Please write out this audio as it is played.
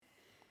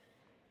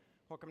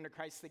Welcome to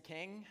Christ the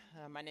King.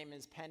 My name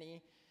is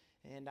Penny,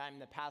 and I'm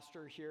the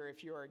pastor here.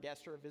 If you are a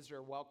guest or a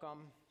visitor,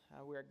 welcome.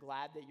 We're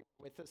glad that you're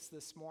with us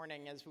this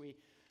morning as we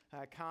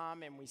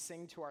come and we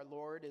sing to our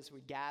Lord, as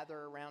we gather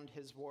around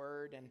His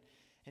Word,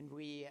 and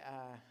we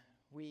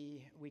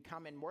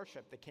come and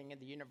worship the King of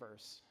the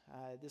universe.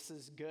 This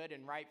is good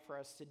and right for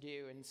us to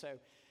do, and so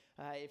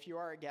if you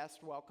are a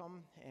guest,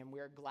 welcome, and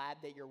we're glad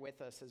that you're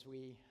with us as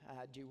we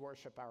do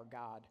worship our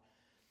God.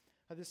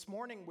 This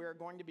morning, we're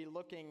going to be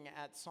looking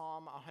at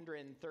Psalm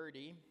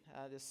 130.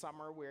 This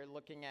summer, we're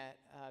looking at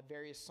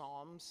various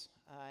Psalms.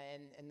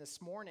 And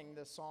this morning,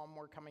 the Psalm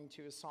we're coming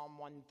to is Psalm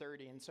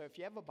 130. And so if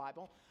you have a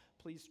Bible,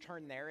 please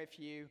turn there. If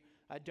you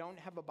don't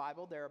have a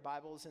Bible, there are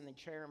Bibles in the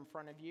chair in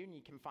front of you, and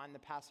you can find the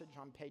passage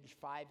on page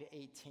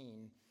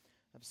 518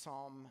 of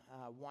Psalm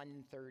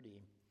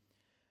 130.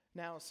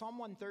 Now, Psalm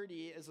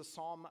 130 is a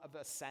psalm of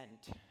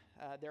ascent.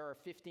 There are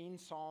 15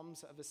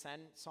 psalms of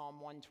ascent, Psalm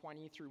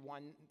 120 through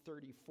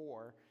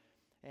 134.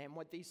 And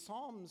what these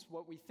psalms,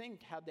 what we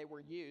think how they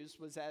were used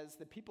was as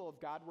the people of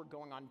God were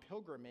going on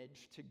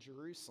pilgrimage to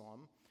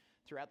Jerusalem.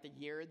 Throughout the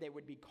year, they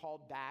would be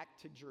called back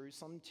to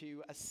Jerusalem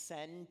to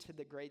ascend to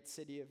the great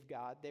city of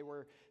God. They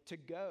were to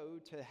go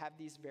to have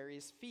these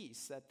various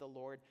feasts that the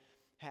Lord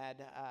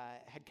had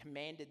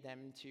commanded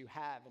them to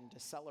have and to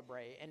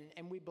celebrate.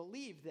 And we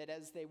believe that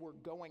as they were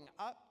going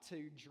up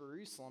to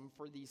Jerusalem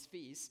for these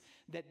feasts,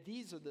 that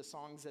these are the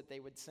songs that they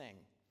would sing.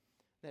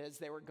 That as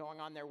they were going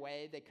on their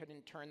way, they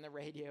couldn't turn the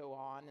radio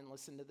on and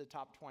listen to the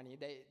top 20.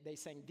 They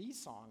sang these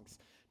songs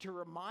to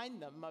remind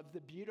them of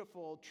the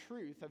beautiful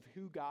truth of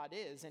who God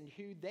is and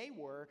who they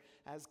were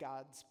as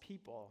God's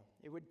people.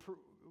 It would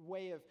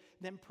way of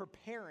them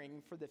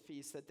preparing for the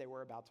feast that they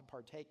were about to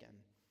partake in.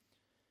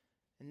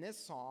 And this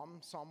psalm,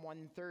 Psalm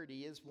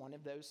 130, is one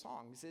of those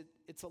songs.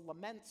 It's a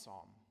lament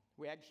psalm.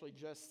 We actually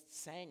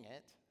just sang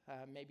it.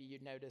 Maybe you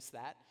noticed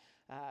that.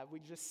 We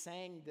just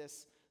sang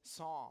this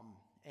psalm,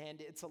 and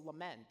it's a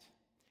lament.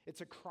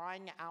 It's a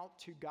crying out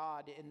to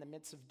God in the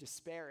midst of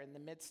despair, in the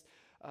midst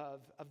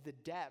of the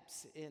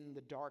depths, in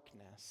the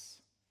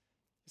darkness.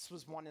 This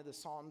was one of the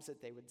psalms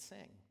that they would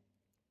sing.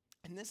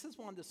 And this is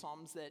one of the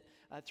psalms that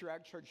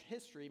throughout church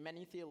history,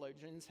 many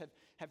theologians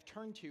have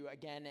turned to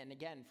again and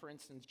again. For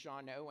instance,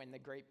 John Owen, the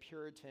great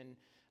Puritan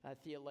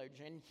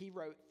theologian, he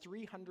wrote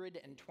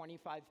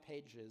 325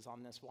 pages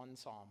on this one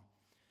psalm.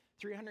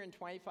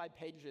 325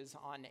 pages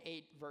on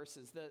 8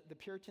 verses. The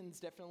Puritans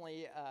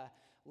definitely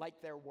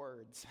like their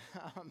words.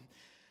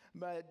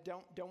 But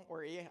don't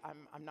worry,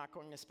 I'm not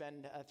going to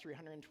spend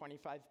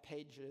 325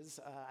 pages.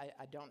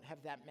 I don't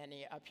have that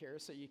many up here,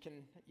 so you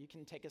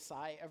can take a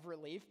sigh of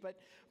relief. But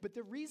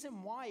the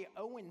reason why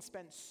Owen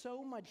spent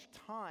so much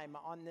time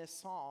on this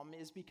psalm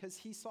is because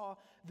he saw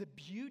the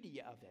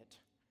beauty of it.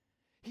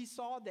 He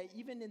saw that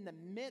even in the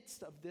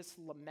midst of this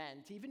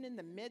lament, even in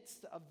the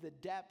midst of the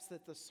depths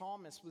that the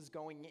psalmist was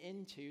going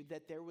into,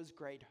 that there was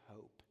great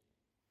hope.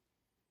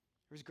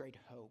 There was great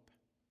hope.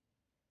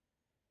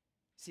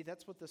 See,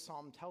 that's what the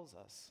psalm tells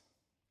us.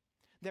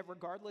 That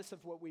regardless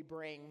of what we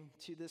bring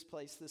to this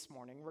place this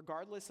morning,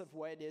 regardless of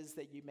what it is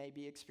that you may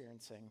be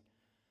experiencing,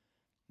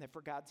 that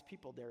for God's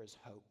people there is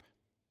hope.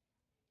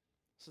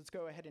 So let's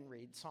go ahead and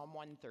read Psalm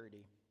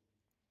 130,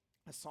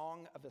 a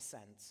song of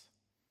ascents.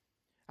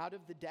 Out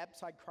of the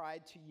depths I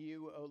cried to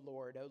you, O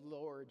Lord. O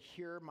Lord,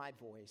 hear my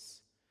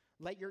voice.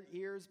 Let your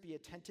ears be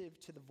attentive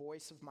to the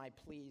voice of my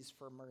pleas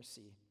for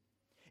mercy.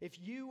 If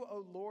you,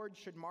 O Lord,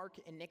 should mark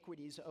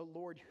iniquities, O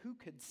Lord, who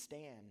could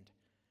stand?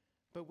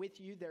 But with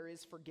you there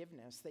is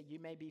forgiveness, that you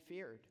may be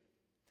feared.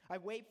 I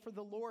wait for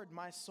the Lord,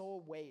 my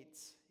soul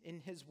waits.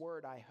 In his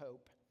word I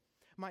hope.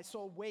 My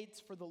soul waits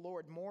for the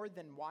Lord more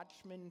than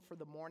watchmen for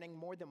the morning,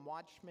 more than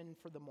watchmen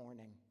for the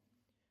morning.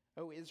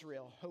 O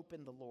Israel, hope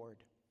in the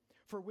Lord.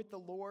 For with the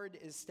Lord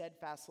is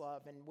steadfast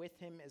love, and with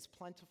him is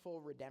plentiful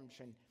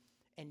redemption,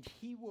 and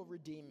he will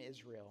redeem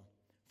Israel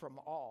from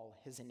all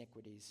his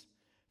iniquities.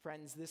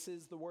 Friends, this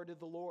is the word of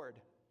the Lord.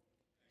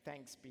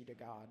 Thanks be to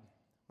God.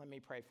 Let me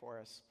pray for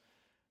us.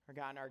 Our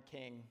God and our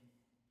King,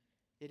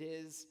 it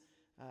is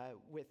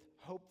with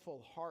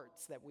hopeful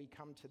hearts that we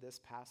come to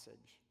this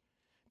passage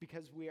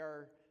because we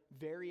are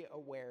very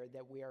aware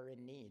that we are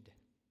in need.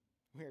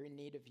 We are in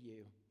need of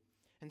you.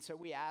 And so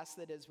we ask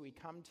that as we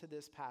come to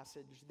this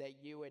passage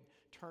that you would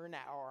turn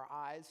our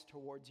eyes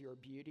towards your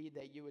beauty,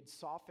 that you would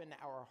soften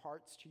our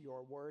hearts to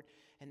your word,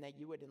 and that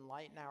you would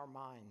enlighten our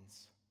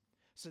minds,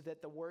 so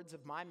that the words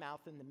of my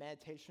mouth and the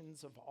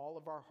meditations of all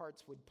of our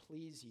hearts would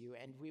please you,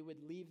 and we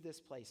would leave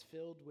this place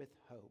filled with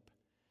hope.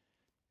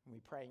 And we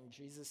pray in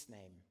Jesus'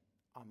 name.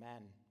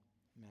 Amen.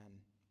 Amen.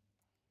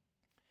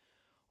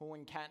 Well,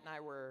 when Kat and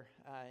I were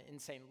in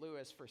St.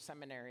 Louis for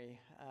seminary,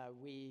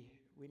 we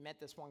met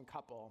this one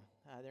couple.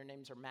 Their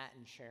names are Matt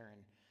and Sharon.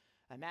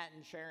 Matt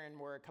and Sharon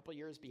were a couple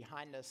years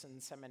behind us in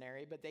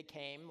seminary, but they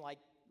came like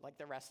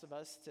the rest of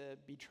us to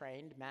be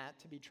trained. Matt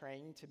to be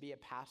trained to be a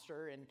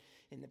pastor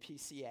in the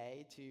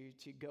PCA,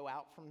 to go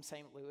out from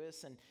St.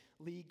 Louis and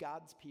lead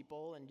God's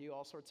people and do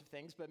all sorts of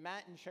things. But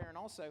Matt and Sharon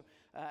also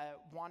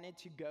wanted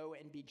to go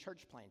and be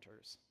church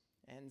planters.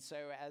 And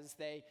so as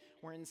they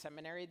were in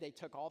seminary, they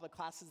took all the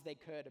classes they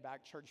could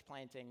about church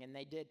planting, and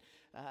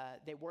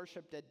they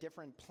worshiped at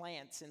different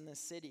plants in the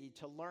city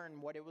to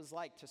learn what it was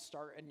like to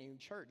start a new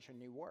church, a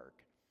new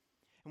work.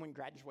 And when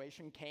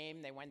graduation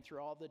came, they went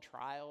through all the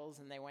trials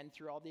and they went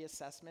through all the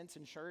assessments,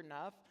 and sure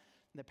enough,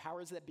 the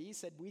powers that be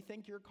said, "We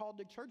think you're called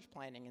to church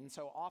planting." And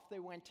so off they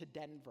went to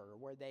Denver,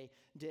 where they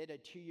did a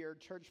 2-year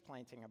church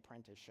planting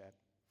apprenticeship.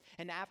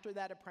 And after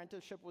that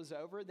apprenticeship was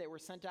over, they were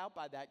sent out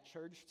by that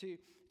church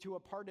to a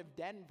part of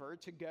Denver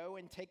to go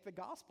and take the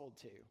gospel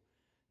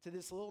to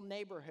this little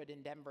neighborhood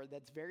in Denver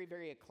that's very,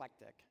 very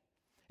eclectic.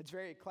 It's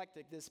very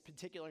eclectic, this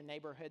particular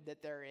neighborhood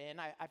that they're in.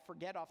 I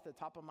forget off the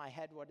top of my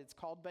head what it's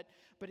called, but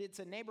it's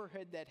a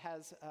neighborhood that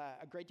has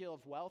a great deal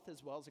of wealth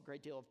as well as a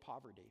great deal of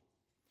poverty.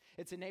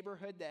 It's a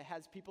neighborhood that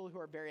has people who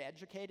are very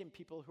educated and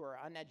people who are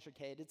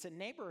uneducated. It's a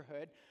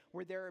neighborhood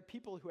where there are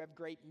people who have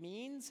great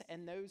means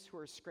and those who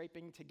are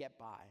scraping to get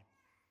by.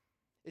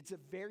 It's a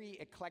very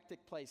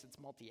eclectic place. It's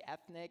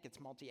multi-ethnic, it's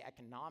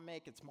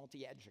multi-economic, it's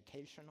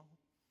multi-educational.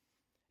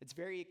 It's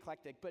very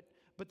eclectic. But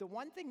the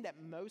one thing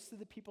that most of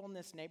the people in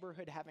this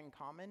neighborhood have in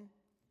common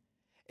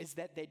is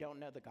that they don't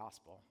know the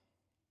gospel.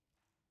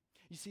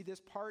 You see, this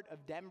part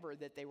of Denver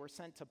that they were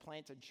sent to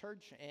plant a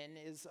church in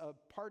is a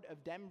part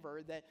of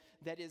Denver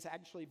that is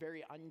actually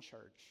very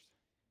unchurched,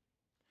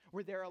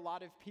 where there are a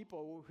lot of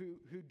people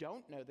who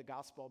don't know the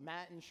gospel.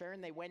 Matt and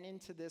Sharon, they went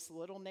into this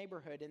little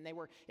neighborhood and they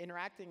were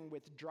interacting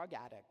with drug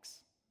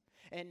addicts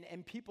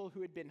and people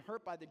who had been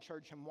hurt by the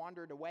church and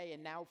wandered away,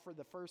 and now for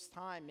the first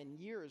time in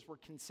years were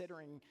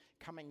considering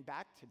coming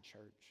back to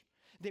church.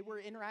 They were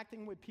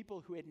interacting with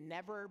people who had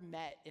never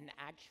met an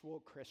actual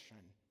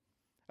Christian.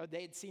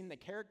 They had seen the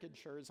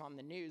caricatures on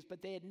the news,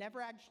 but they had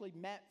never actually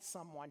met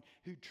someone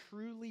who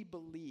truly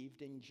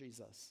believed in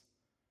Jesus.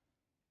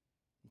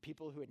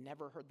 People who had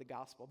never heard the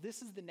gospel.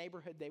 This is the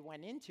neighborhood they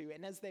went into,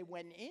 and as they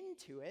went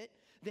into it,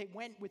 they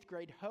went with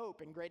great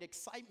hope and great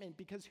excitement,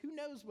 because who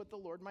knows what the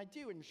Lord might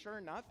do. And sure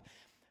enough,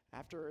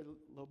 after a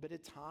little bit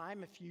of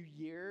time, a few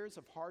years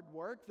of hard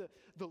work,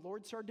 the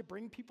Lord started to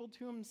bring people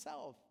to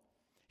himself.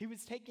 He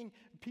was taking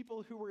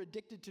people who were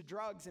addicted to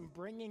drugs and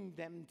bringing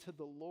them to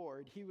the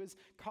Lord. He was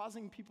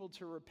causing people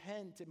to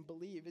repent and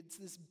believe. It's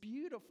this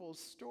beautiful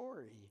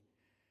story.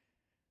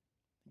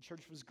 The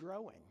church was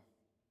growing.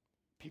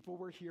 People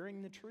were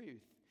hearing the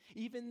truth.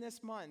 Even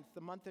this month,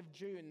 the month of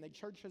June, the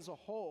church as a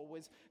whole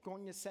was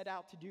going to set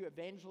out to do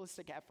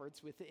evangelistic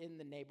efforts within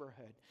the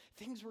neighborhood.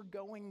 Things were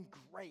going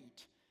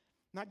great.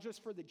 Not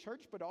just for the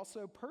church, but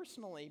also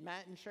personally.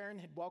 Matt and Sharon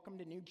had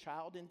welcomed a new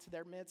child into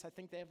their midst. I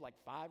think they have like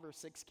 5 or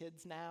 6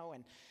 kids now.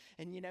 And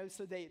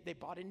so they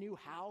bought a new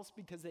house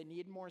because they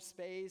needed more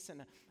space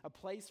and a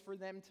place for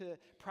them to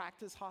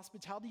practice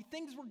hospitality.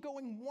 Things were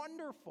going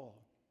wonderful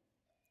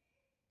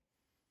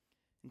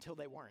until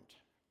they weren't.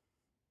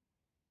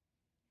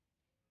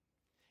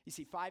 You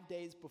see, 5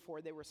 days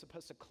before they were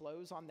supposed to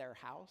close on their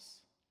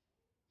house,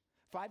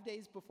 5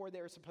 days before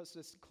they were supposed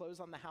to close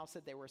on the house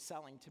that they were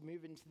selling to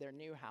move into their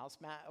new house,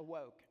 Matt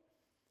awoke.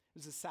 It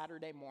was a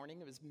Saturday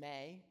morning. It was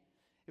May.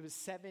 It was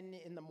 7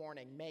 in the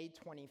morning, May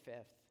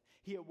 25th.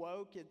 He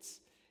awoke.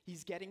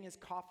 He's getting his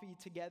coffee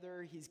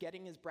together. He's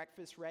getting his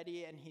breakfast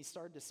ready, and he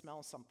started to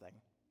smell something.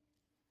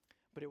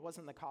 But it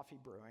wasn't the coffee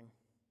brewing.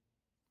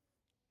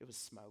 It was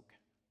smoke.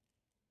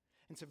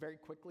 And so very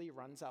quickly he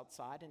runs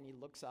outside and he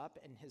looks up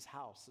and his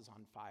house is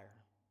on fire.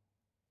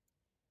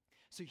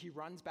 So he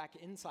runs back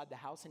inside the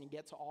house and he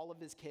gets all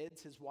of his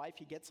kids, his wife,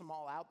 he gets them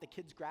all out. The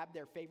kids grab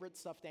their favorite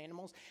stuffed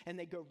animals and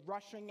they go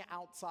rushing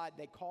outside.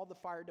 They call the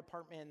fire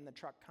department and the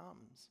truck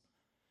comes.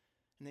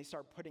 And they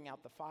start putting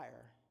out the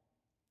fire.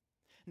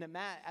 Now,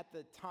 Matt, at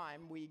the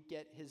time, we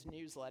get his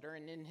newsletter,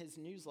 and in his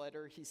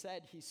newsletter, he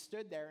said he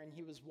stood there and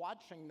he was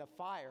watching the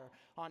fire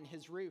on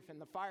his roof and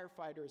the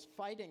firefighters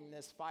fighting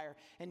this fire.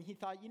 And he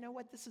thought, you know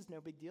what, this is no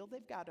big deal.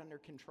 They've got under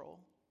control.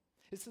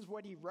 This is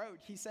what he wrote.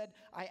 He said,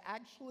 I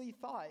actually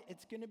thought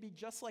it's going to be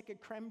just like a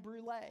creme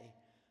brulee,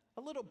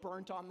 a little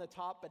burnt on the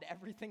top, but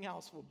everything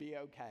else will be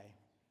okay.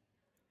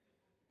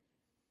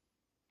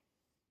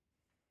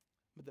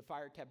 But the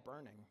fire kept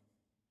burning,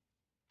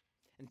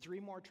 and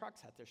 3 more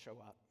trucks had to show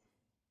up.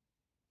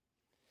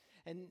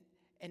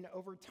 And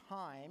over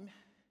time,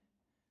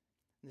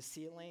 the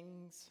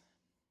ceilings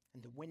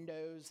and the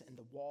windows and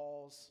the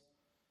walls,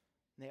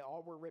 they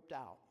all were ripped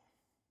out.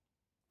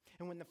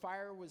 And when the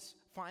fire was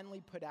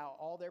finally put out,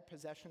 all their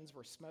possessions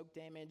were smoke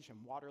damaged and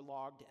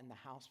waterlogged, and the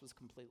house was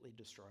completely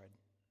destroyed.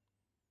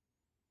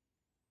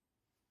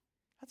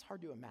 That's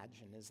hard to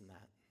imagine, isn't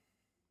that?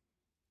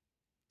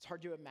 It's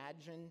hard to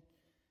imagine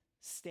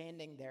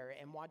standing there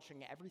and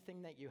watching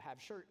everything that you have.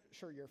 Sure,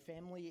 your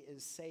family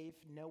is safe.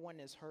 No one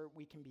is hurt.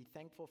 We can be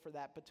thankful for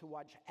that. But to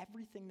watch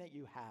everything that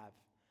you have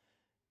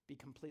be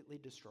completely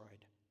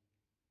destroyed.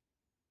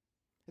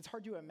 It's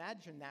hard to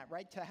imagine that,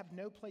 right? To have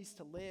no place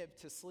to live,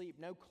 to sleep,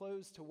 no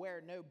clothes to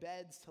wear, no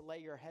beds to lay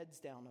your heads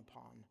down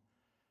upon.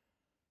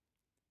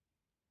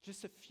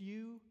 Just a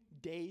few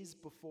days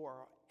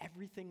before,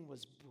 everything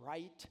was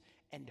bright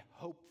and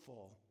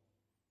hopeful.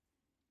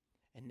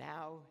 And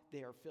now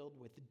they are filled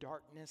with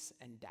darkness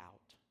and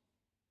doubt.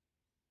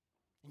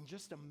 In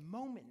just a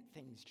moment,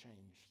 things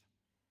changed.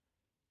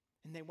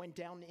 And they went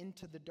down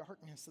into the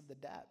darkness of the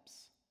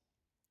depths.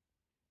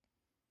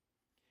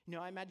 You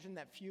know, I imagine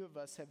that few of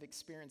us have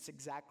experienced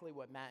exactly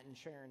what Matt and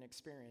Sharon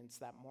experienced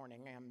that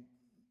morning.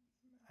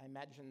 I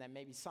imagine that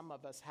maybe some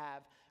of us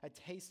have a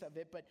taste of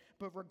it, but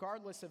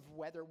regardless of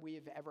whether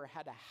we've ever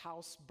had a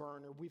house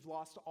burn or we've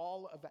lost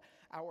all of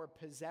our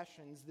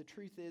possessions, the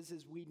truth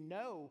is we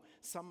know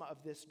some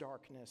of this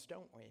darkness,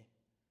 don't we?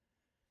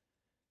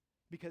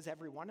 Because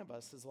every one of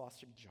us has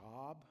lost a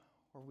job,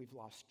 or we've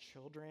lost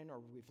children, or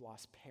we've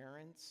lost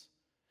parents.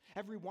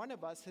 Every one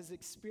of us has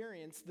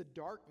experienced the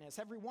darkness.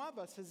 Every one of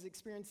us has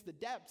experienced the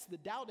depths, the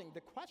doubting,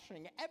 the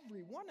questioning.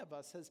 Every one of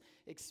us has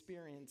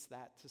experienced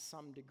that to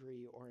some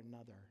degree or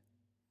another.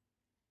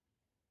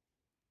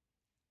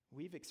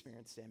 We've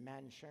experienced it,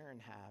 Matt and Sharon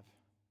have.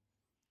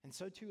 And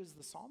so too is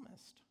the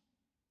psalmist.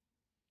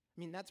 I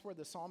mean, that's where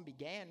the psalm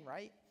began,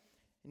 right?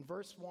 In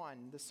verse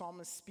 1, the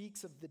psalmist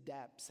speaks of the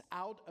depths.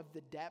 Out of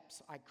the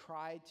depths I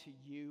cry to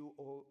you,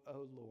 O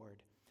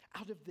Lord.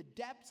 Out of the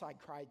depths I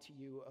cry to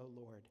you, O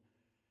Lord.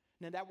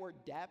 Now that word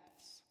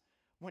depths,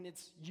 when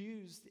it's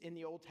used in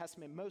the Old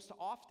Testament, most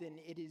often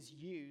it is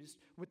used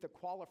with the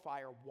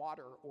qualifier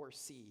water or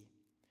sea.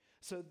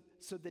 So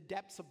the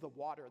depths of the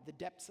water, the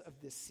depths of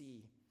the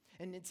sea.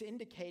 And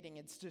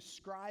it's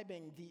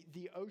describing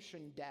the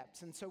ocean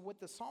depths. And so what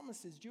the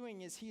psalmist is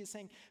doing is he is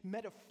saying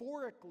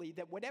metaphorically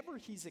that whatever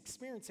he's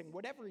experiencing,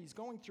 whatever he's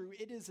going through,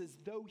 it is as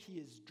though he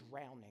is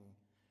drowning.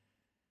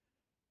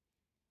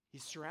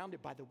 He's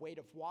surrounded by the weight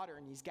of water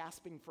and he's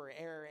gasping for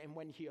air. And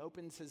when he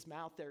opens his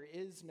mouth, there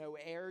is no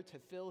air to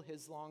fill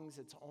his lungs.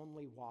 It's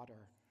only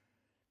water.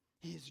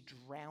 He is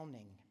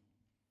drowning.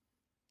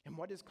 And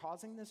what is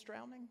causing this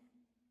drowning?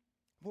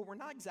 Well, we're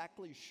not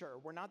exactly sure.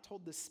 We're not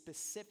told the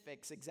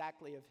specifics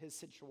exactly of his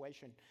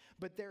situation.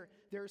 But there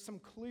are some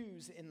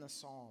clues in the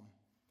psalm.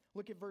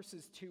 Look at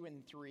verses 2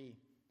 and 3.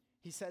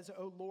 He says,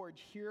 O Lord,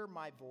 hear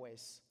my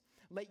voice.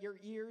 Let your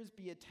ears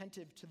be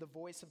attentive to the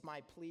voice of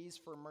my pleas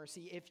for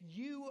mercy. If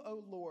you,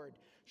 O Lord,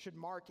 should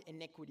mark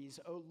iniquities,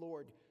 O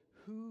Lord,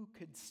 who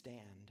could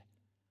stand?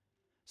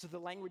 So the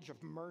language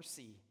of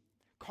mercy,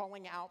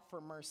 calling out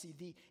for mercy,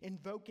 the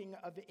invoking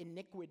of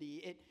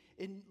iniquity,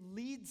 it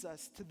leads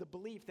us to the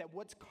belief that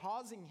what's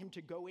causing him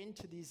to go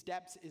into these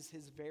depths is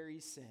his very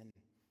sin.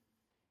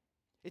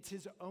 It's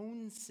his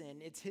own sin.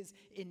 It's his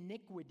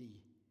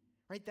iniquity,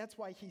 right? That's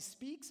why he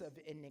speaks of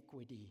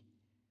iniquity.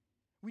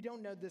 We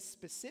don't know the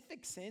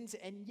specific sins,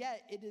 and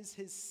yet it is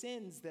his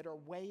sins that are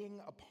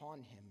weighing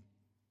upon him.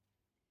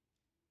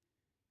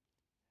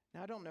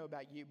 Now, I don't know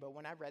about you, but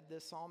when I read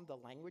this psalm, the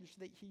language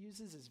that he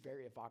uses is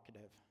very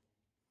evocative.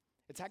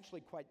 It's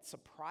actually quite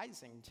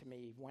surprising to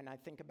me when I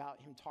think about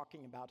him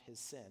talking about his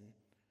sin,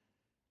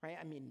 right?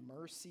 I mean,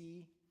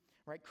 mercy,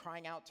 right?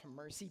 Crying out to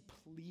mercy,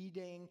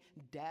 pleading,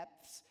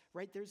 depths,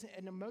 right? There's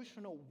an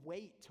emotional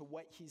weight to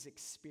what he's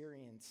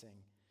experiencing.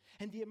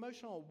 And the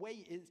emotional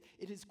weight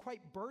is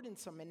quite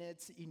burdensome and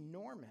it's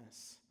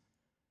enormous.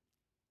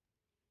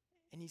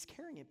 And he's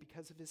carrying it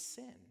because of his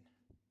sin.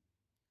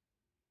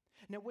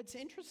 Now, what's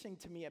interesting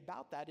to me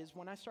about that is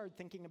when I started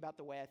thinking about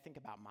the way I think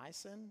about my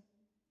sin,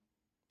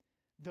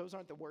 those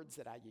aren't the words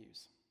that I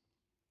use.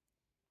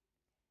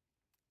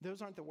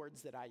 Those aren't the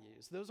words that I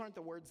use. Those aren't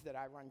the words that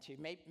I run to.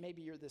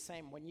 Maybe you're the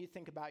same. When you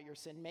think about your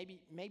sin,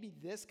 maybe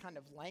this kind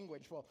of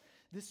language, well,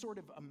 this sort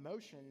of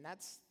emotion,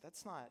 that's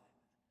not,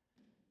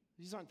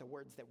 these aren't the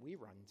words that we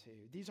run to.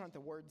 These aren't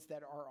the words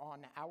that are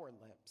on our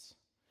lips.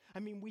 I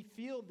mean, we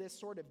feel this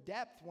sort of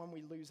depth when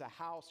we lose a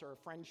house or a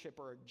friendship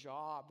or a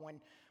job,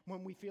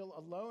 when we feel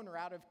alone or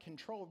out of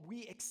control.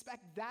 We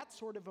expect that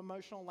sort of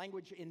emotional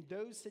language in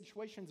those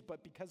situations,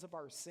 but because of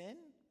our sin?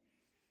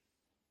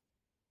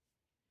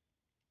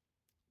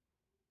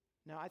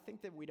 Now, I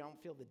think that we don't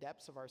feel the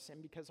depths of our sin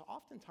because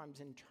oftentimes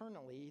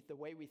internally, the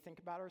way we think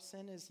about our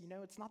sin is,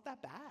 it's not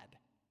that bad.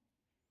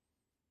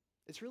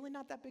 It's really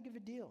not that big of a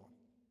deal.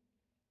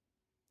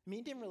 I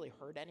mean, it didn't really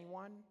hurt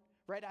anyone.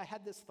 Right? I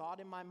had this thought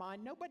in my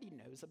mind, nobody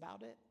knows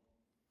about it.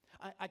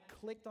 I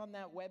clicked on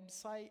that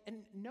website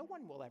and no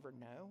one will ever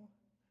know.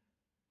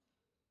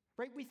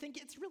 Right? We think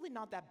it's really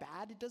not that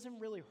bad. It doesn't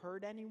really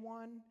hurt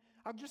anyone.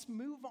 I'll just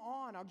move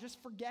on. I'll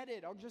just forget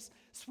it. I'll just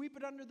sweep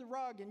it under the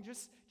rug and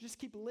just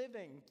keep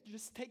living.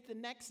 Just take the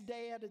next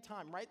day at a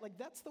time, right? Like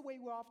that's the way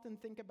we often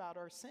think about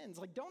our sins.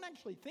 Like don't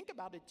actually think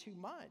about it too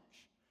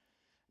much.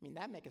 I mean,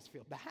 that makes us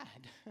feel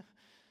bad.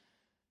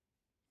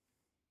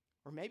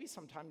 Or maybe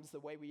sometimes the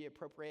way we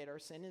appropriate our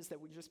sin is that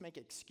we just make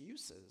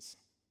excuses.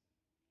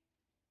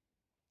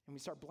 And we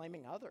start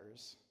blaming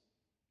others.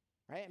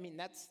 Right? I mean,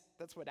 that's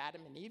what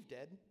Adam and Eve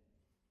did.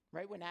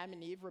 Right? When Adam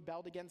and Eve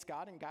rebelled against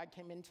God and God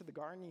came into the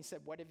garden, he said,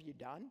 "What have you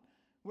done?"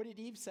 What did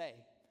Eve say?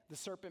 "The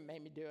serpent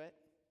made me do it."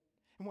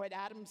 And what did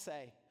Adam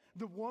say?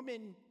 "The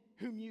woman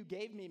whom you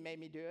gave me made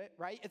me do it."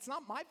 Right? It's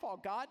not my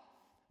fault, God.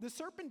 The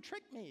serpent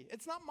tricked me.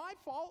 It's not my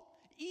fault.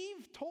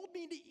 Eve told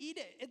me to eat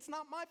it. It's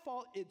not my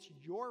fault. It's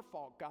your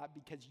fault, God,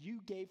 because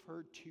you gave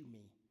her to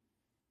me.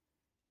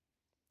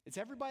 It's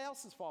everybody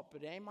else's fault,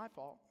 but it ain't my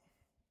fault.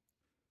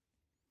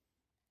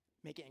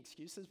 Making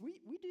excuses.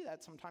 We do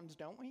that sometimes,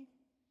 don't we?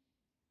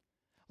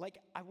 Like,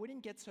 I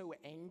wouldn't get so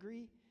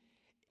angry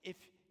if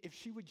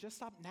she would just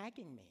stop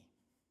nagging me.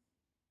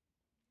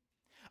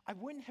 I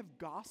wouldn't have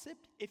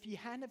gossiped if he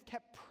hadn't have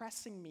kept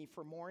pressing me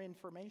for more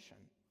information.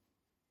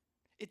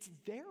 It's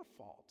their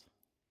fault.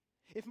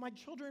 If my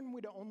children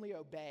would only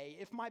obey,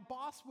 if my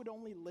boss would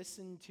only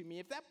listen to me,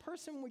 if that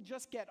person would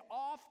just get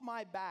off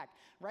my back,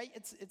 right?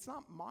 It's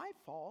not my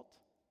fault.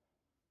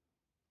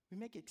 We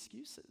make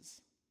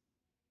excuses.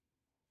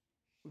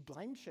 We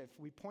blame shift.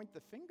 We point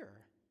the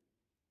finger.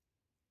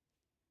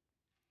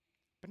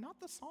 But not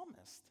the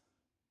psalmist.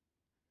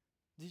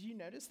 Did you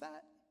notice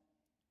that?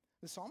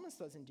 The psalmist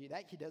doesn't do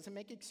that. He doesn't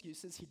make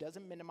excuses. He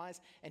doesn't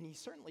minimize, and he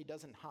certainly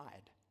doesn't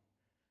hide.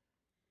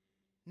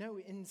 No,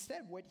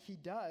 instead, what he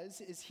does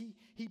is he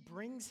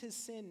brings his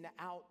sin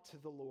out to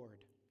the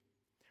Lord,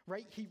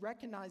 right? He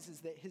recognizes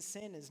that his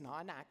sin is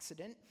not an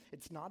accident,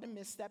 it's not a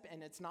misstep,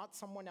 and it's not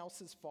someone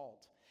else's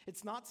fault.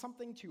 It's not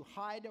something to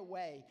hide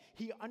away.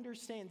 He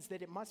understands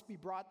that it must be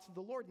brought to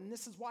the Lord, and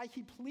this is why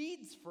he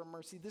pleads for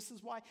mercy. This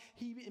is why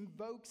he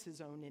invokes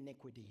his own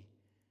iniquity,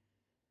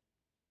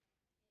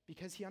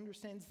 because he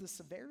understands the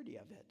severity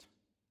of it.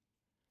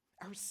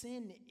 Our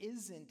sin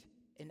isn't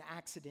an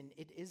accident.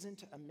 It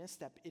isn't a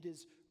misstep. It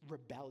is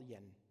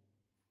rebellion.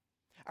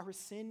 Our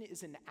sin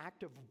is an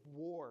act of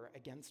war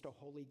against a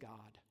holy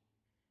God.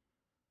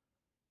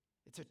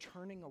 It's a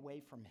turning away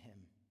from him.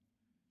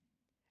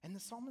 And the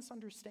psalmist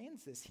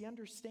understands this. He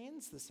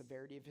understands the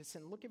severity of his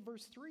sin. Look at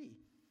verse 3.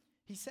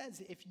 He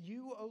says, if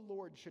you, O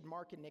Lord, should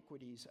mark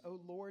iniquities,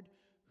 O Lord,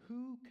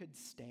 who could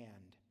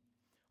stand?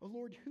 O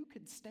Lord, who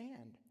could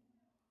stand?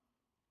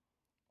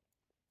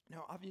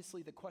 Now,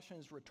 obviously, the question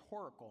is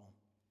rhetorical.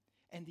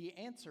 And the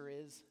answer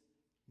is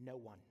no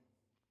one.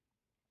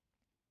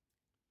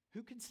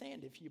 Who could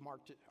stand if you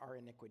marked our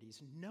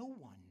iniquities? No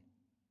one.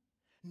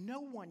 No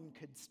one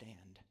could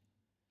stand.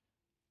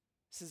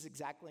 This is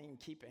exactly in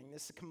keeping.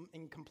 This is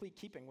in complete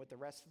keeping with the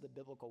rest of the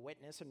biblical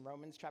witness. In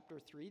Romans chapter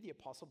 3, the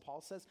Apostle Paul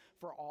says,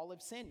 for all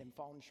have sinned and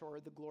fallen short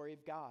of the glory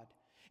of God.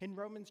 In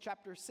Romans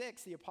chapter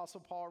 6, the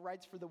Apostle Paul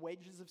writes, for the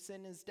wages of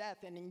sin is death.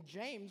 And in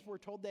James, we're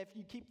told that if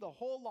you keep the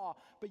whole law,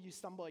 but you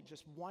stumble at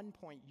just one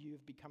point, you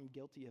have become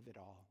guilty of it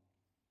all.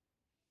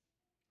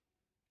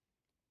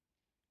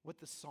 What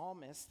the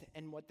psalmist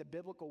and what the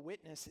biblical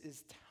witness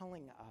is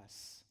telling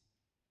us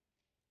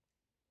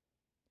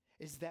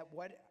is that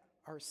what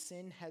our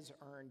sin has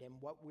earned and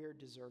what we're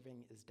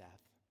deserving is death.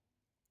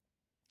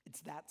 It's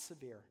that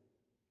severe.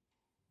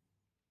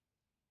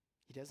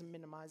 He doesn't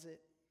minimize it.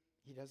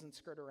 He doesn't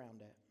skirt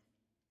around it.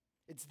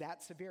 It's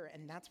that severe,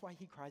 and that's why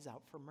he cries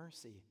out for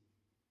mercy.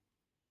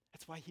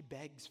 That's why he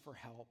begs for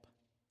help,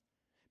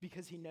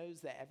 because he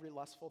knows that every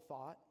lustful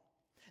thought,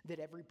 that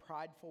every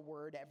prideful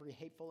word, every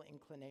hateful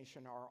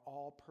inclination are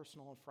all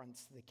personal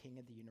affronts to the King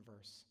of the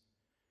universe.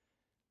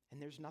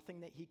 And there's nothing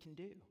that he can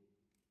do.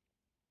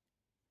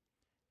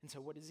 And so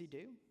what does he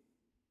do?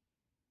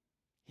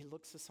 He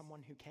looks to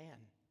someone who can.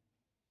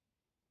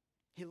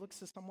 He looks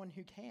to someone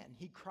who can.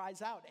 He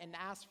cries out and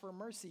asks for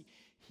mercy.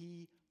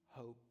 He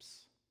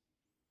hopes.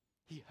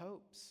 He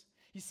hopes.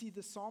 You see,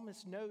 the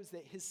psalmist knows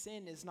that his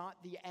sin is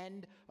not the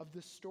end of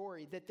the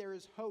story, that there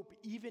is hope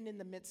even in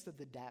the midst of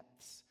the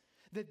depths.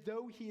 That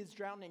though he is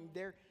drowning,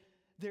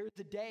 there's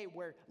a day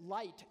where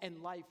light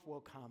and life will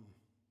come.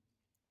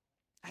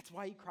 That's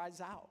why he cries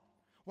out,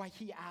 why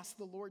he asks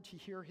the Lord to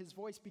hear his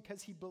voice,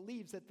 because he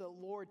believes that the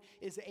Lord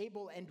is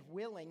able and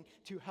willing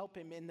to help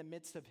him in the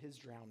midst of his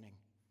drowning.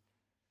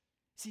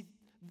 See,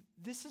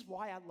 this is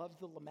why I love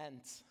the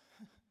laments.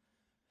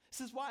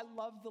 This is why I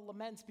love the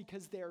laments,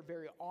 because they are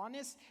very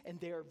honest and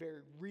they are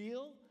very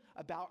real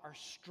about our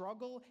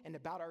struggle and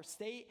about our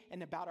state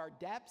and about our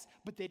depths,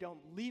 but they don't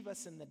leave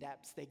us in the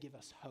depths. They give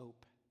us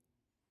hope.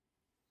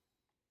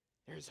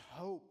 There's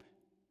hope.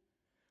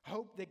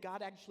 Hope that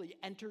God actually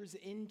enters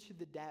into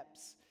the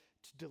depths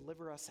to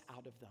deliver us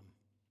out of them.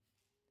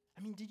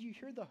 I mean, did you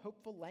hear the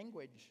hopeful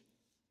language?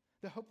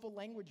 The hopeful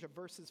language of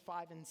verses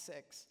 5 and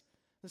 6.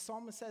 The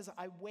psalmist says,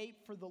 I wait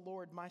for the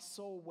Lord, my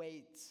soul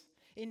waits.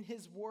 In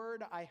his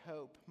word I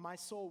hope. My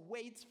soul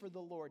waits for the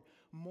Lord,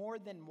 more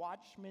than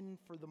watchmen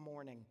for the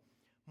morning.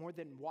 More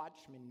than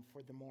watchmen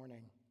for the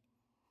morning.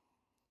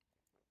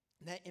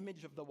 That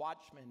image of the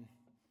watchman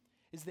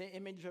is the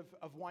image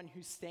of one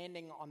who's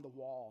standing on the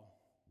wall.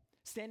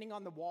 Standing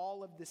on the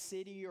wall of the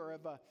city or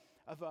of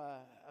a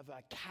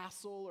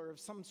castle or of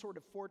some sort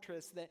of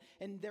fortress,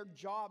 and their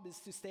job is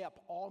to stay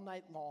up all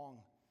night long.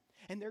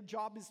 And their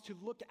job is to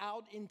look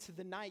out into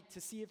the night to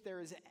see if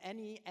there is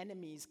any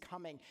enemies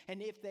coming. And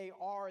if they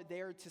are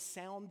there, to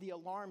sound the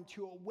alarm,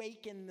 to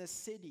awaken the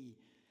city,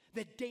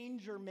 that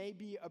danger may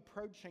be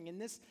approaching.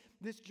 And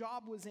this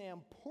job was an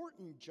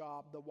important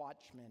job, the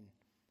watchman.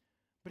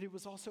 But it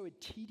was also a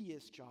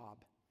tedious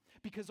job,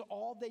 because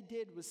all they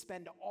did was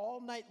spend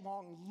all night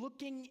long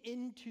looking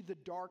into the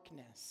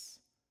darkness.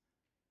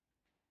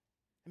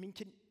 I mean,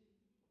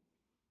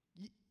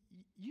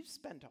 you've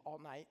spent all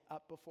night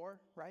up before,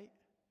 right?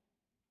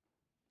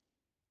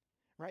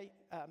 right?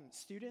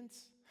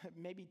 Students,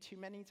 maybe too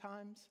many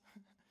times,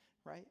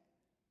 right?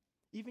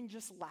 Even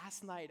just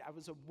last night, I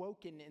was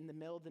awoken in the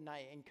middle of the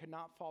night and could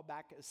not fall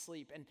back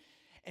asleep.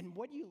 And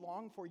what do you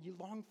long for? You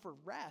long for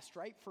rest,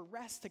 right? For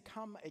rest to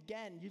come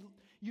again.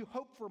 You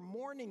hope for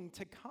morning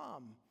to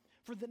come,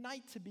 for the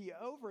night to be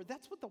over.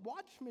 That's what the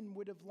watchmen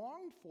would have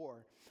longed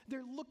for.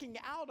 They're looking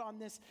out on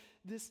this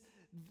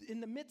in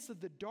the midst of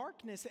the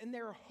darkness, and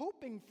they're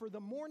hoping for the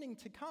morning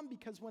to come,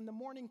 because when the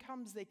morning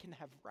comes, they can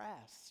have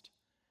rest.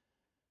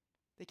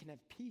 They can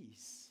have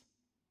peace.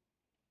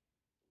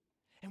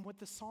 And what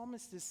the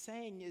psalmist is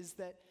saying is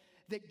that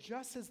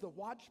just as the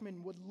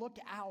watchman would look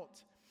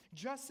out,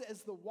 just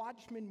as the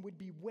watchman would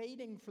be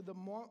waiting for the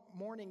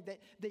morning,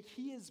 that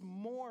he is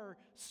more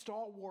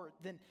stalwart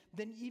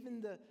than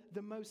even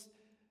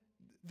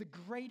the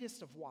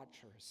greatest of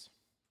watchers.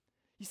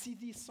 You see,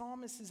 the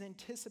psalmist is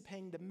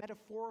anticipating the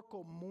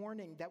metaphorical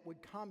morning that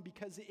would come,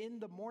 because in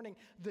the morning,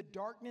 the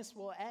darkness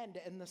will end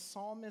and the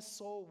psalmist's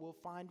soul will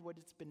find what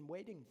it's been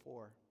waiting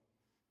for.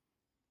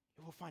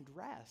 It will find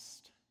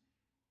rest.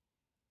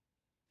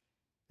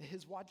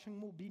 His watching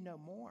will be no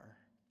more.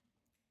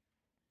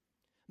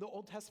 The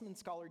Old Testament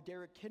scholar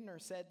Derek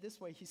Kidner said this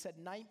way. He said,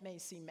 "Night may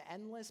seem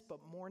endless,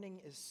 but morning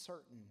is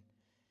certain,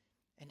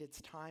 and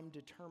its time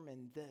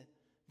determined."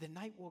 The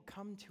night will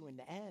come to an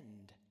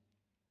end.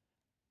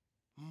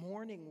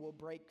 Morning will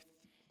break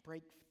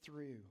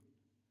through.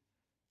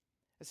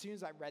 As soon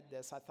as I read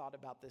this, I thought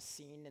about this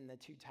scene in the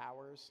Two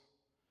Towers,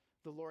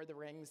 The Lord of the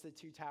Rings, the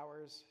Two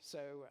Towers.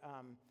 So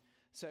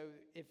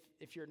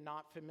if you're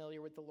not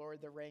familiar with The Lord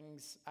of the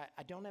Rings,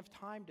 I don't have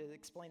time to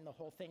explain the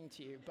whole thing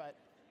to you, but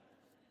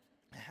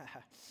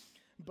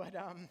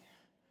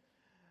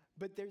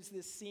but there's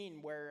this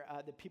scene where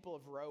the people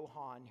of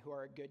Rohan, who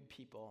are good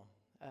people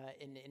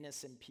and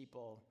innocent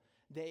people,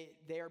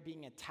 they are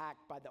being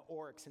attacked by the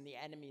orcs and the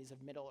enemies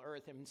of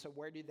Middle-earth. And so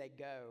where do they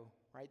go,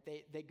 right?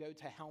 They go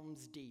to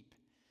Helm's Deep.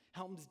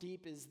 Helm's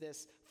Deep is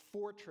this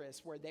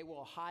fortress where they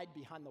will hide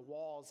behind the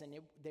walls, and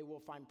they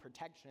will find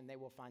protection, they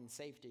will find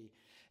safety.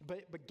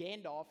 But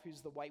Gandalf,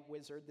 who's the white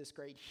wizard, this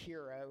great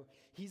hero,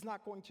 he's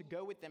not going to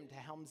go with them to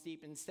Helm's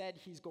Deep. Instead,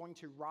 he's going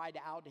to ride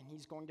out, and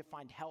he's going to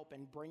find help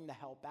and bring the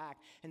help back.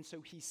 And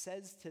so he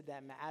says to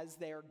them, as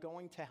they are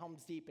going to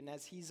Helm's Deep, and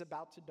as he's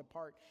about to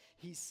depart,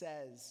 he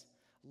says,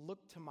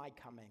 "Look to my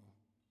coming.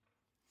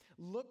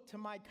 Look to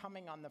my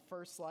coming on the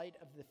first light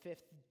of the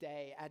 5th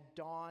day. At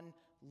dawn,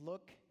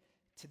 look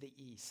to the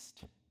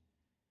east."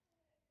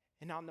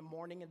 And on the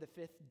morning of the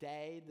 5th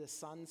day, the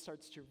sun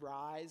starts to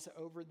rise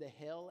over the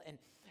hill,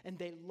 and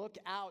they look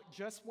out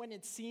just when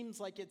it seems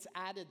like it's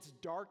at its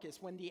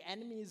darkest, when the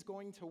enemy is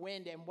going to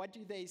win. And what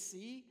do they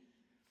see?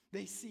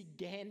 They see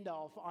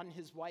Gandalf on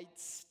his white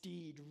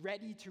steed,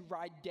 ready to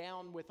ride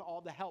down with all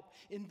the help.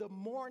 In the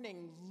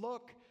morning,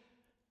 look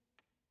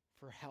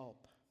for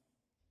help.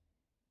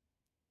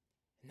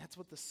 And that's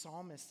what the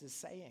psalmist is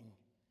saying.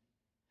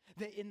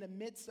 That in the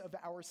midst of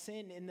our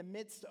sin, in the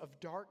midst of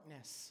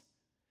darkness,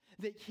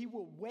 that he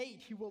will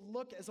wait, he will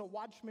look as a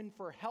watchman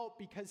for help,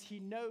 because he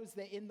knows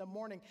that in the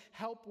morning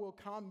help will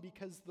come,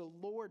 because the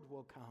Lord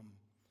will come.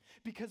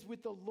 Because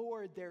with the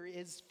Lord there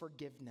is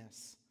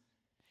forgiveness.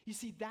 You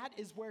see, that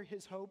is where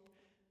his hope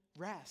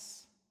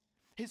rests.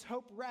 His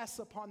hope rests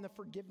upon the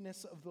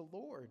forgiveness of the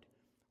Lord.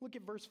 Look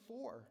at verse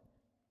 4.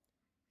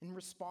 In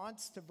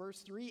response to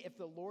verse 3, if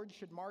the Lord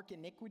should mark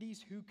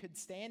iniquities, who could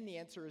stand? The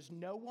answer is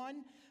no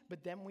one.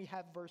 But then we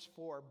have verse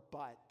 4,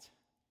 but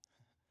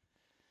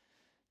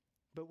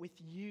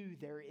with you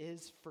there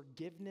is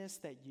forgiveness,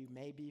 that you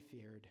may be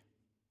feared.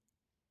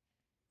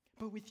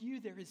 But with you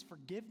there is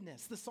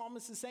forgiveness. The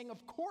psalmist is saying,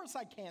 of course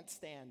I can't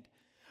stand.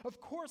 Of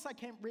course I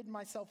can't rid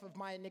myself of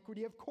my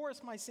iniquity. Of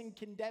course my sin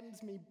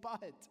condemns me,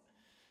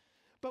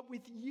 but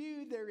with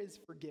you there is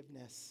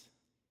forgiveness.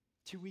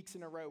 2 weeks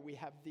in a row, we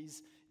have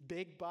these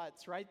big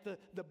buts, right?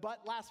 The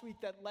but last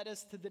week that led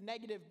us to the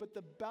negative, but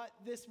the but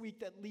this week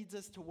that leads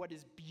us to what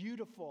is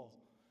beautiful,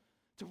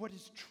 to what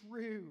is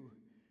true.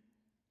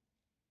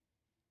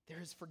 There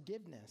is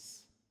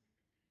forgiveness.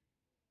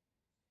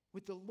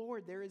 With the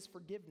Lord, there is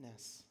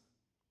forgiveness.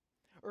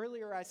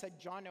 Earlier, I said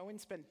John Owen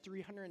spent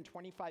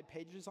 325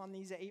 pages on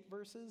these 8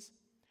 verses.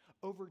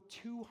 Over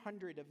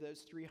 200 of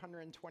those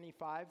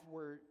 325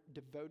 were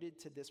devoted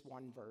to this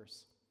one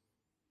verse.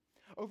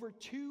 Over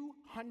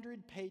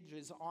 200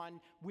 pages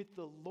on with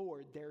the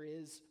Lord, there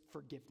is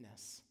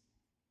forgiveness.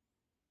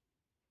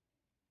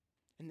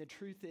 And the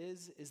truth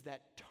is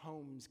that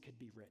tomes could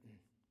be written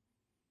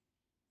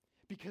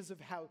because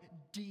of how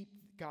deep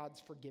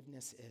God's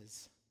forgiveness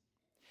is.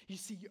 You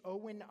see,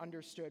 Owen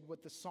understood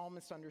what the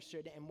psalmist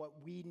understood and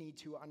what we need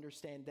to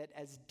understand, that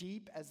as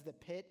deep as the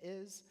pit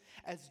is,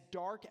 as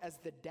dark as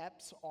the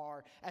depths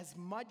are, as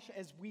much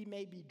as we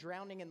may be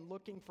drowning and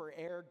looking for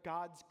air,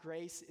 God's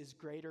grace is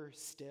greater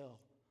still.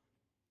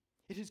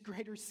 It is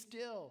greater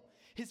still.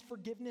 His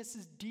forgiveness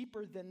is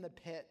deeper than the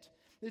pit.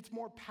 It's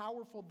more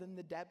powerful than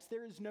the depths.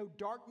 There is no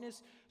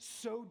darkness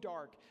so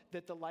dark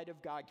that the light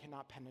of God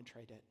cannot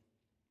penetrate it.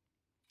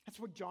 That's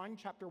what John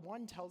chapter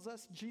 1 tells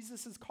us.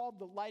 Jesus is called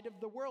the light of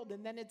the world,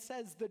 and then it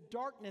says, the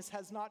darkness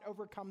has not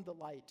overcome the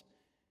light.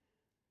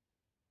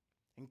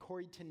 And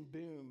Corrie ten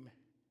Boom,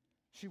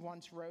 she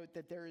once wrote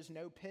that there is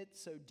no pit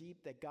so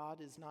deep that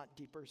God is not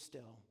deeper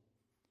still.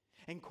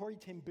 And Corrie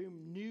ten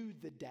Boom knew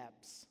the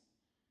depths.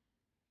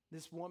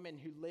 This woman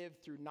who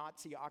lived through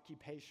Nazi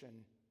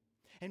occupation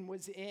and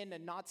was in a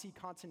Nazi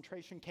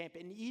concentration camp.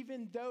 And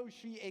even though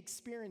she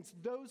experienced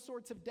those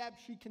sorts of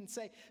depths, she can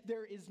say,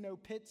 there is no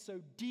pit so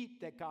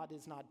deep that God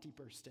is not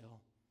deeper still.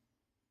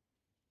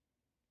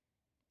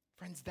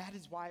 Friends, that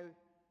is why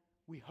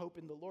we hope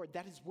in the Lord.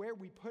 That is where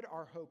we put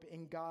our hope,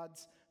 in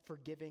God's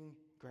forgiving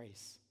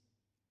grace.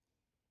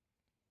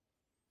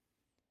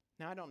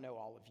 Now, I don't know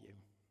all of you.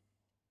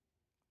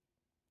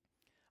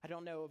 I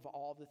don't know of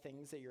all the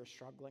things that you're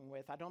struggling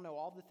with. I don't know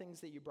all the things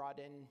that you brought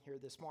in here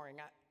this morning.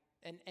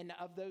 And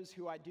of those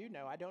who I do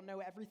know, I don't know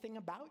everything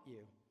about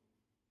you.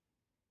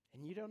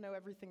 And you don't know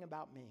everything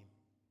about me.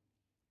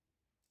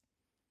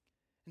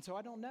 And so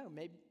I don't know.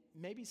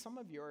 Maybe some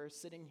of you are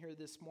sitting here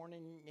this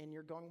morning and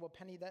you're going, well,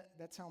 Penny,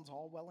 that sounds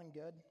all well and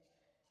good.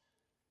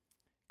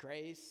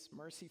 Grace,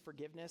 mercy,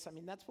 forgiveness. I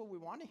mean, that's what we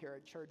want to hear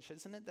at church,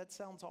 isn't it? That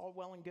sounds all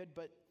well and good,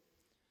 but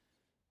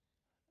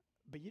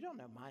you don't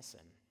know my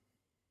sin.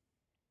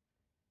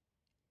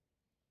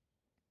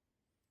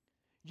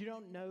 You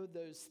don't know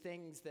those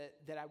things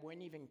that I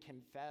wouldn't even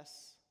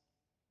confess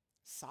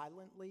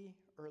silently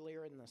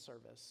earlier in the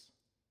service.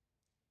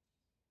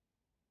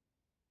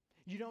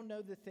 You don't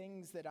know the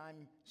things that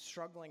I'm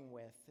struggling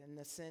with and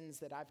the sins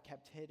that I've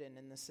kept hidden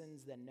and the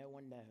sins that no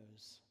one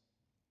knows.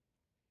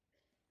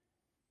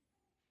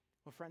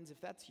 Well, friends,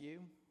 if that's you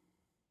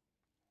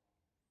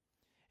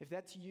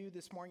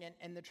this morning,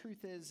 and the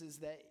truth is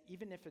that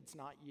even if it's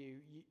not you,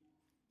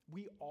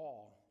 we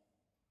all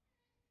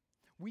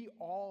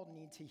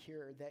need to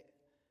hear that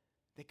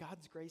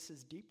God's grace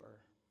is deeper,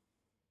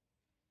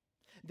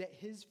 that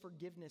his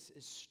forgiveness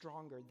is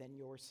stronger than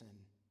your sin,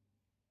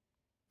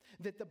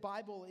 that the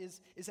Bible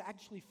is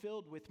actually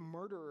filled with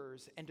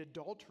murderers and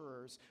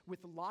adulterers, with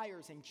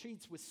liars and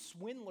cheats, with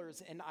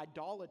swindlers and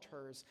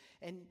idolaters,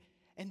 and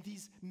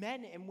these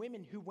men and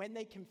women who, when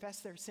they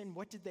confessed their sin,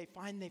 what did they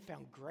find? They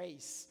found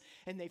grace,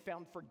 and they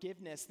found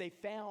forgiveness. They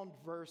found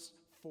verse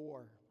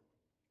 4,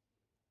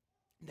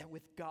 that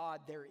with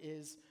God there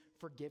is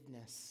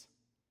forgiveness.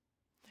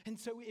 And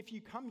so if you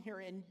come here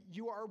and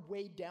you are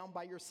weighed down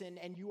by your sin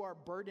and you are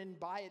burdened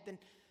by it,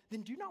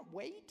 then do not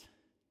wait.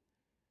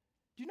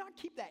 Do not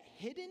keep that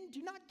hidden.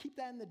 Do not keep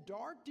that in the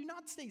dark. Do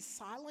not stay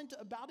silent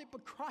about it,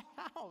 but cry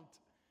out.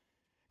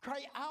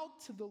 Cry out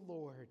to the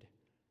Lord.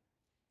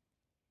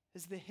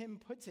 As the hymn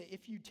puts it,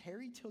 if you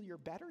tarry till you're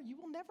better, you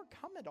will never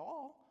come at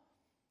all.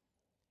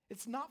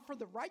 It's not for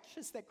the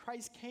righteous that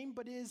Christ came,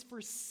 but it is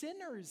for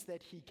sinners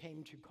that he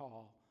came to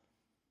call.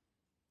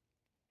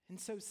 And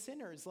so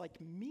sinners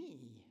like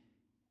me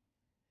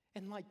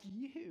and like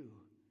you,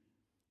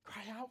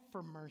 cry out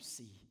for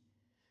mercy.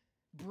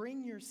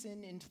 Bring your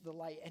sin into the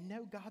light and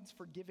know God's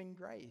forgiving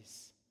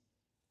grace,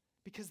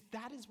 because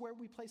that is where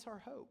we place our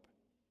hope.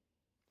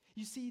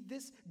 You see,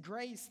 this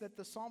grace that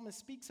the psalmist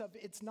speaks of,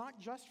 it's not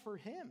just for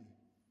him.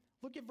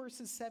 Look at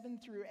verses 7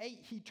 through 8.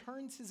 He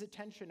turns his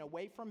attention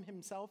away from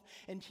himself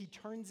and he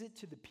turns it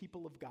to the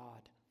people of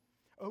God.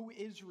 O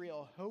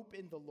Israel, hope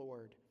in the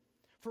Lord.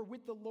 For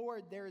with the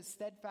Lord there is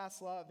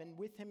steadfast love, and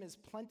with him is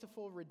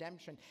plentiful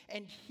redemption,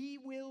 and he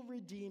will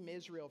redeem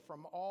Israel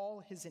from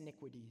all his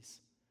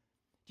iniquities.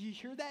 Do you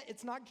hear that?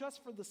 It's not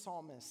just for the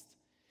psalmist.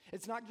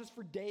 It's not just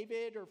for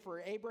David or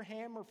for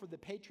Abraham or for the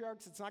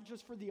patriarchs. It's not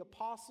just for the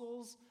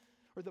apostles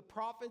or the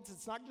prophets.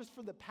 It's not just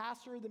for the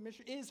pastor or the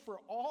missionary. It is for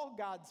all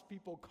God's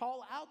people.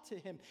 Call out to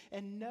him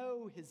and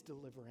know his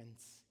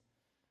deliverance.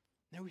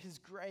 Know his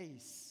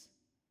grace.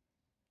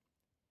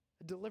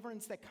 A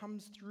deliverance that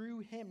comes through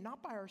him,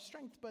 not by our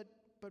strength, but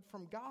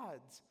from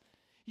God's.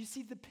 You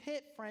see, the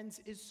pit, friends,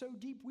 is so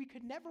deep we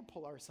could never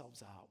pull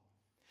ourselves out.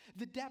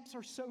 The depths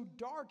are so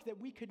dark that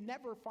we could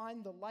never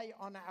find the light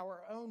on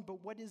our own.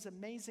 But what is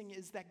amazing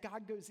is that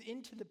God goes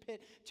into the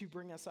pit to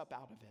bring us up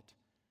out of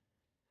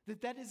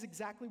it. That is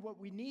exactly what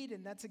we need,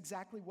 and that's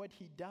exactly what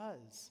he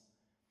does.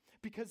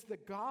 Because the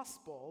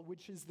gospel,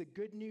 which is the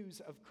good news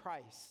of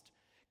Christ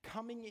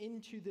coming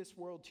into this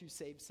world to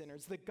save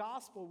sinners, the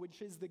gospel,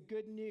 which is the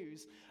good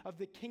news of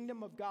the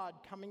kingdom of God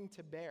coming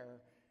to bear,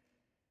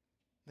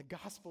 the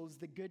gospel is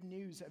the good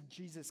news of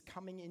Jesus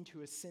coming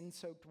into a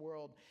sin-soaked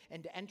world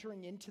and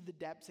entering into the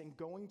depths and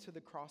going to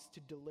the cross to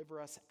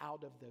deliver us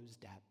out of those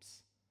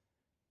depths.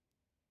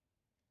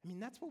 I mean,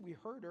 that's what we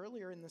heard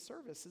earlier in the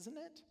service, isn't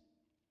it?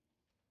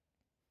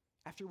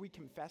 After we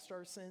confessed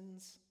our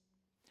sins,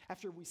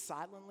 after we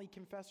silently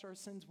confessed our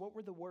sins, what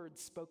were the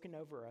words spoken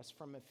over us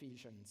from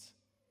Ephesians?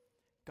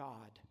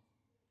 God,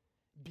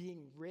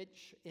 being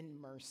rich in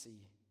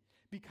mercy,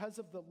 because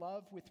of the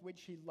love with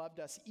which he loved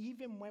us,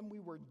 even when we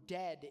were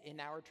dead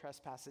in our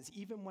trespasses,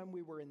 even when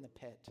we were in the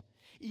pit,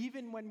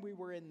 even when we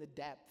were in the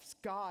depths,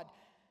 God,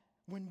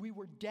 when we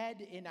were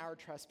dead in our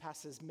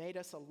trespasses, made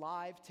us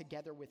alive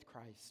together with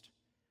Christ.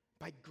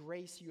 By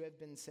grace you have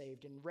been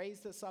saved, and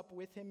raised us up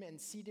with him and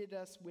seated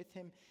us with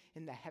him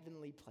in the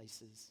heavenly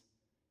places.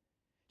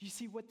 You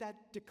see, what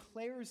that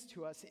declares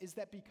to us is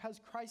that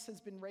because Christ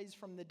has been raised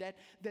from the dead,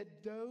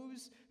 that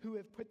those who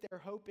have put their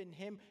hope in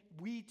him,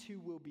 we too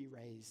will be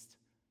raised.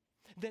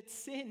 That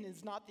sin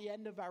is not the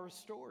end of our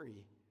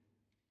story,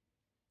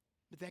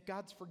 but that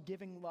God's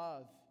forgiving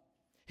love,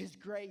 his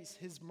grace,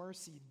 his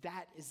mercy,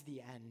 that is the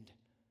end.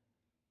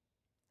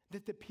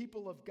 That the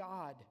people of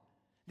God,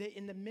 that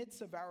in the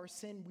midst of our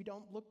sin, we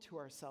don't look to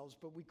ourselves,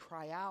 but we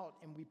cry out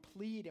and we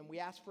plead and we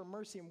ask for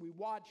mercy and we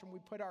watch and we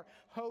put our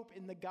hope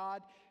in the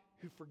God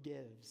who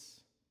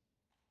forgives,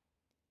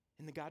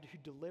 in the God who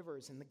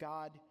delivers, in the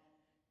God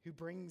who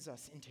brings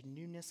us into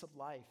newness of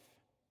life.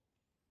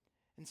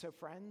 And so,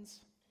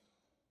 friends,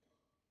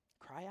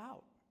 cry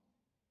out.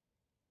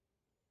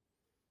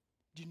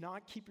 Do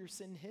not keep your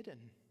sin hidden.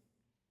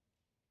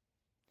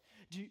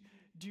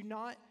 Do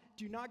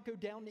not go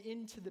down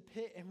into the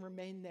pit and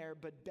remain there,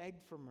 but beg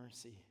for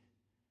mercy.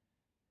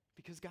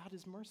 Because God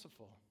is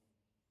merciful.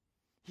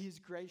 He is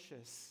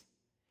gracious.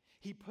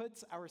 He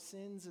puts our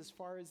sins as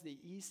far as the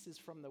east is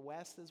from the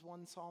west, as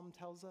one psalm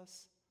tells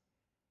us.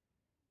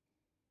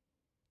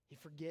 He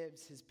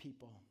forgives his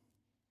people.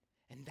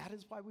 And that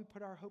is why we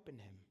put our hope in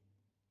him.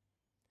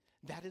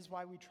 That is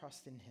why we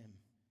trust in him.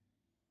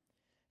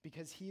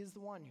 Because he is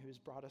the one who has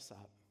brought us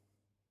up.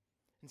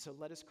 And so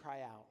let us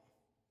cry out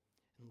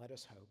and let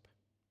us hope.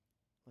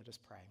 Let us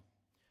pray.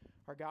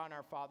 Our God and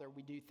our Father,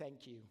 we do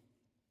thank you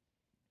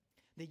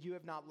that you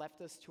have not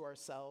left us to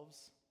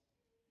ourselves,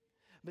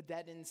 but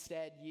that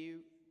instead you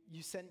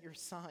sent your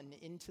Son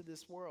into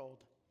this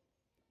world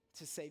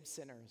to save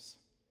sinners,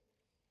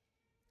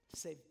 to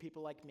save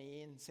people like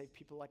me and save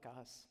people like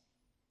us.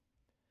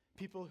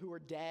 People who were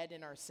dead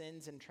in our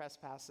sins and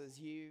trespasses,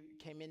 you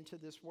came into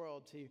this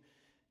world to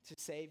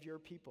save your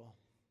people.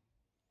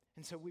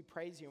 And so we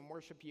praise you and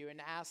worship you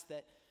and ask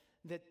that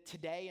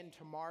today and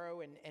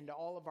tomorrow and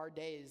all of our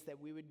days that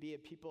we would be a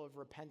people of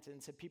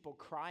repentance, a people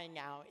crying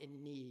out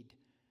in need,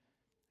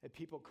 a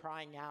people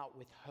crying out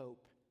with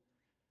hope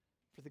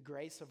for the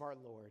grace of our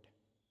Lord.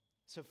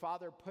 So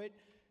Father, put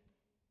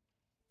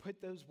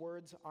those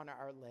words on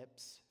our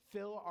lips.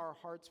 Fill our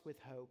hearts with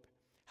hope.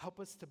 Help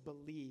us to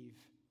believe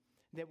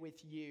that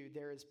with you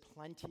there is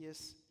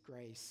plenteous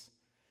grace.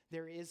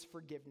 There is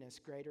forgiveness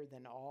greater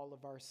than all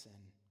of our sin.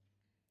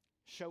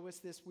 Show us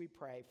this, we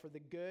pray, for the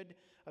good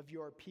of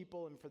your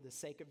people and for the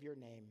sake of your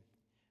name.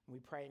 And we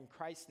pray in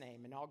Christ's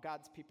name. And all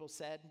God's people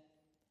said,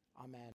 Amen.